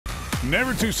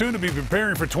Never too soon to be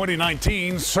preparing for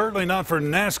 2019, certainly not for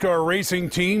NASCAR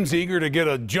racing teams eager to get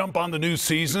a jump on the new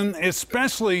season,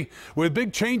 especially with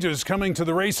big changes coming to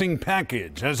the racing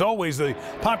package. As always, the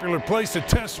popular place to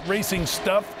test racing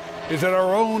stuff is at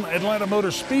our own Atlanta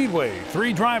Motor Speedway.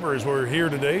 3 drivers were here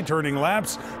today turning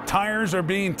laps. Tires are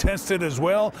being tested as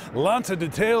well. Lots of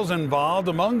details involved,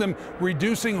 among them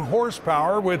reducing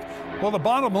horsepower with, well, the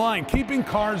bottom line, keeping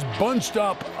cars bunched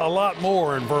up a lot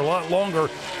more and for a lot longer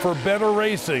for better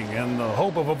racing, and the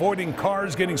hope of avoiding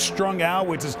cars getting strung out,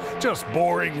 which is just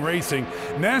boring racing.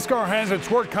 NASCAR has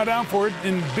its work cut out for it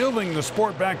in building the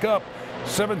sport back up.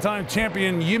 7-time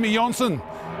champion Jimmy Johnson,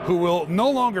 who will no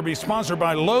longer be sponsored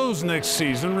by Lowe's next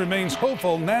season, remains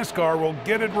hopeful NASCAR will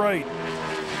get it right.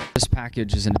 This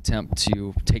package is an attempt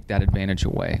to take that advantage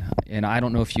away, and I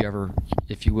don't know if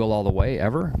you will all the way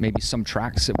ever. Maybe some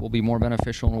tracks it will be more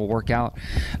beneficial and will work out.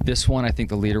 This one, I think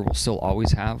the leader will still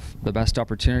always have the best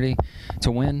opportunity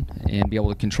to win and be able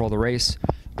to control the race.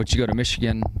 But you go to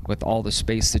Michigan with all the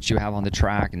space that you have on the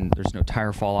track and there's no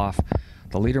tire fall off,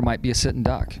 the leader might be a sitting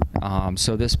duck.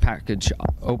 So this package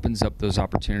opens up those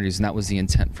opportunities, and that was the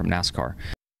intent from NASCAR.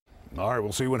 All right,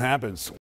 we'll see what happens.